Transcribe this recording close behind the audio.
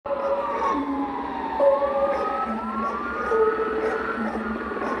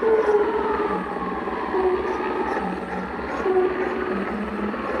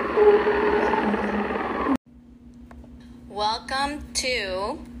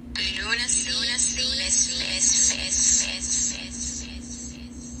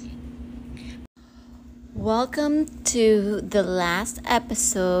Welcome to the last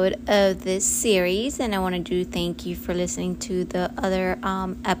episode of this series, and I want to thank you for listening to the other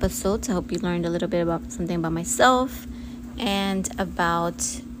episodes. I hope you learned a little bit about something about myself and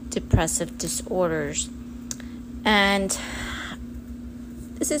about depressive disorders. And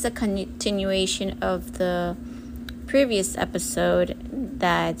this is a continuation of the previous episode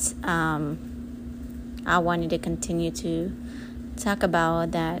that I wanted to continue to talk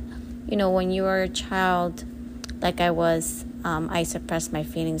about. That, you know, when you are a child, like I was, I suppressed my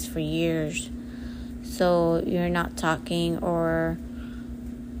feelings for years. So you're not talking or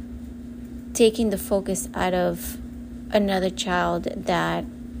taking the focus out of another child that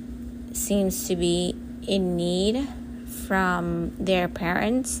seems to be in need from their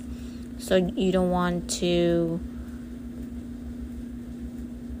parents. So you don't want to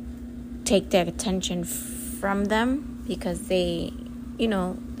take their attention from them because they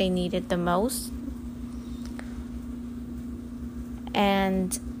need it the most.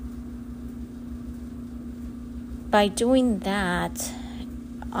 And by doing that,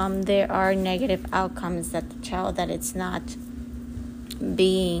 there are negative outcomes that the child that it's not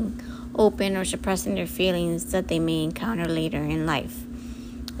being open or suppressing their feelings that they may encounter later in life.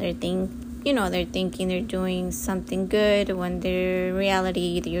 They're thinking they're doing something good when in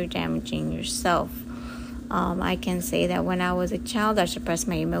reality you're damaging yourself. I can say that when I was a child, I suppressed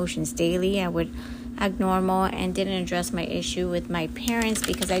my emotions daily. I would act normal and didn't address my issue with my parents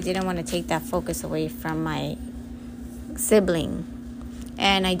because I didn't want to take that focus away from my sibling.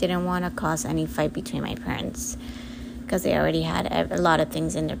 And I didn't want to cause any fight between my parents because they already had a lot of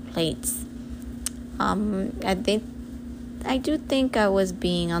things in their plates. I do think I was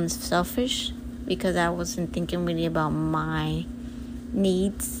being unselfish because I wasn't thinking really about my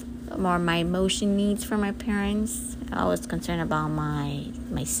needs or my emotion needs for my parents. I was concerned about my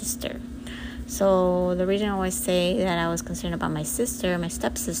sister. So the reason I always say that I was concerned about my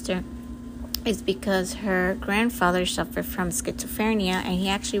stepsister, is because her grandfather suffered from schizophrenia, and he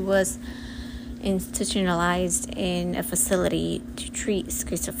actually was institutionalized in a facility to treat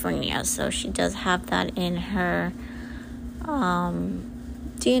schizophrenia. So she does have that in her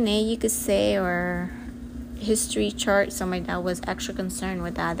DNA, you could say, or history chart. So my dad was extra concerned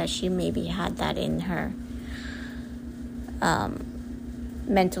with that she maybe had that in her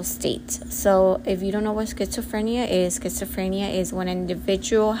mental state. So if you don't know what schizophrenia is when an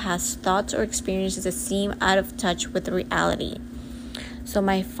individual has thoughts or experiences that seem out of touch with reality. So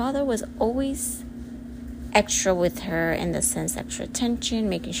my father was always extra with her, in the sense extra attention,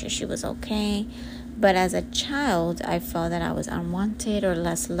 making sure she was okay. But as a child, I felt that I was unwanted or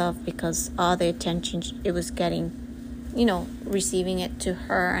less loved because all the attention it was getting, receiving it to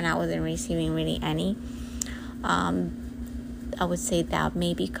her, and I wasn't receiving really any. I would say that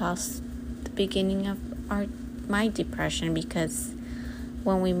maybe caused the beginning of my depression, because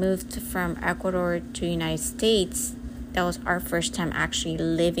when we moved from Ecuador to United States, that was our first time actually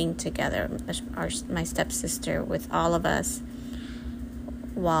living together, my stepsister with all of us.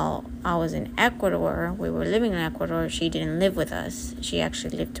 While I was in Ecuador, we were living in Ecuador, she didn't live with us. She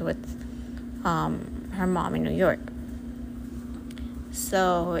actually lived with her mom in New York.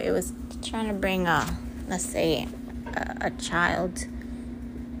 So it was trying to bring a child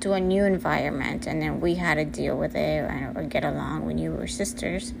to a new environment, and then we had to deal with it or get along. We knew we were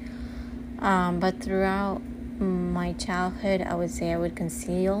sisters. But throughout my childhood, I would say I would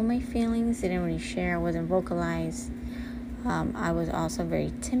conceal my feelings, didn't really share, I wasn't vocalized. I was also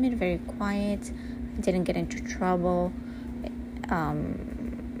very timid, very quiet. I didn't get into trouble.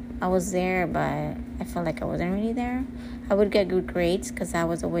 I was there, but I felt like I wasn't really there. I would get good grades because that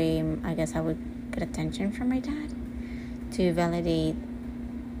was a way, I guess, I would get attention from my dad to validate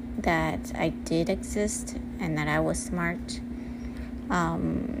that I did exist and that I was smart.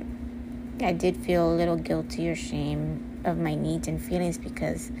 I did feel a little guilty or shame of my needs and feelings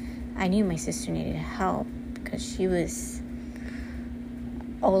because I knew my sister needed help because she was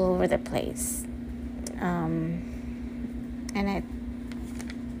all over the place. And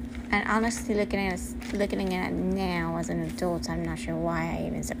honestly, looking at it now as an adult, I'm not sure why I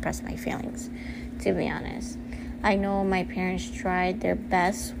even suppressed my feelings, to be honest. I know my parents tried their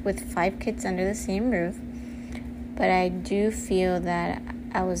best with 5 kids under the same roof, but I do feel that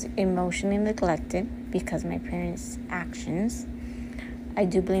I was emotionally neglected because of my parents' actions. I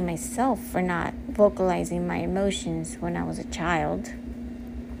do blame myself for not vocalizing my emotions when I was a child.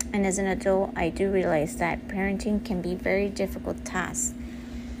 And as an adult, I do realize that parenting can be a very difficult task,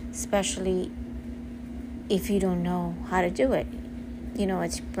 especially if you don't know how to do it.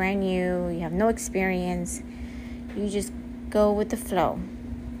 it's brand new, you have no experience, you just go with the flow.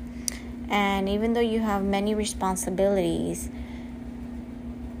 And even though you have many responsibilities,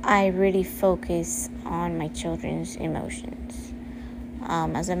 I really focus on my children's emotions.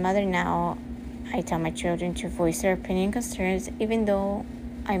 As a mother now, I tell my children to voice their opinion and concerns, even though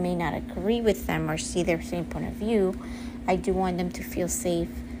I may not agree with them or see their same point of view. I do want them to feel safe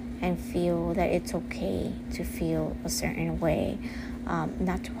and feel that it's okay to feel a certain way,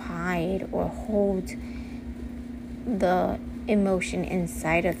 not to hide or hold the emotion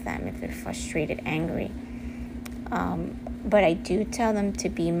inside of them if they're frustrated, angry. But I do tell them to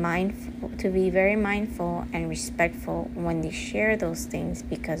be very mindful and respectful when they share those things,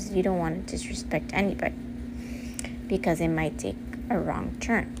 because you don't want to disrespect anybody, because it might take a wrong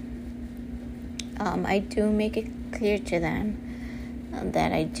turn. I do make it clear to them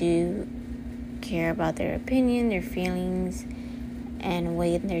that I do care about their opinion, their feelings, and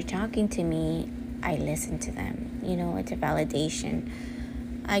when they're talking to me, I listen to them. It's a validation,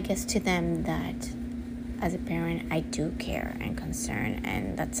 I guess, to them that as a parent, I do care and concern,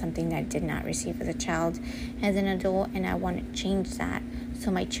 and that's something that I did not receive as a child, as an adult, and I want to change that. So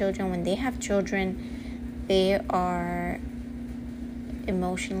my children, when they have children, they are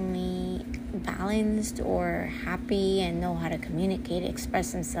emotionally balanced or happy and know how to communicate,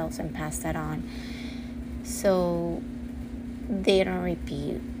 express themselves, and pass that on. So they don't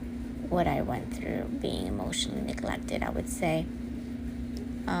repeat what I went through being emotionally neglected, I would say.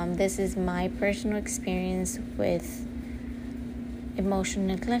 This is my personal experience with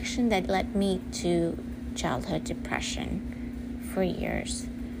emotional neglection that led me to childhood depression for years.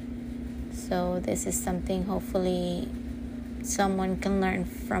 So this is something hopefully someone can learn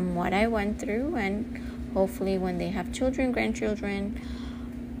from what I went through, and hopefully when they have children, grandchildren,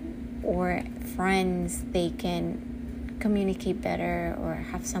 or friends, they can communicate better or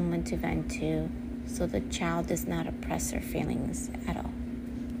have someone to vent to, so the child does not oppress their feelings at all.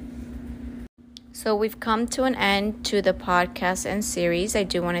 So we've come to an end to the podcast and series. I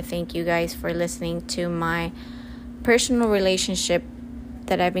do want to thank you guys for listening to my personal relationship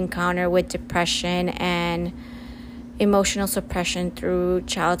that I've encountered with depression and emotional suppression through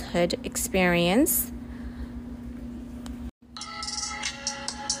childhood experience.